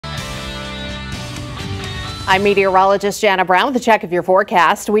I'm meteorologist Janna Brown with a check of your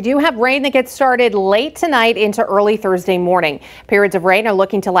forecast. We do have rain that gets started late tonight into early Thursday morning. Periods of rain are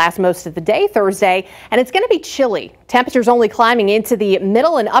looking to last most of the day Thursday, and it's going to be chilly. Temperatures only climbing into the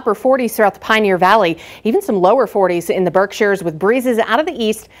middle and upper 40s throughout the Pioneer Valley, even some lower 40s in the Berkshires with breezes out of the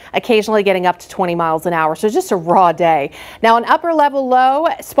east, occasionally getting up to 20 miles an hour. So just a raw day. Now an upper level low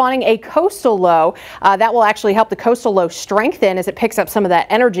spawning a coastal low. That will actually help the coastal low strengthen as it picks up some of that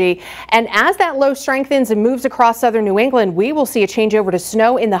energy. And as that low strengthens and moves across southern New England, we will see a change over to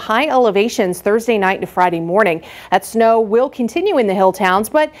snow in the high elevations Thursday night to Friday morning. That snow will continue in the hill towns,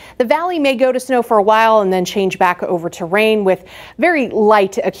 but the valley may go to snow for a while and then change back over to rain with very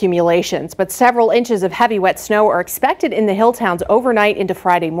light accumulations. But several inches of heavy wet snow are expected in the hill towns overnight into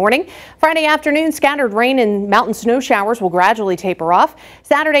Friday morning. Friday afternoon, scattered rain and mountain snow showers will gradually taper off.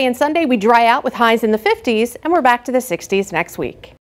 Saturday and Sunday, we dry out with highs in the 50s, and we're back to the 60s next week.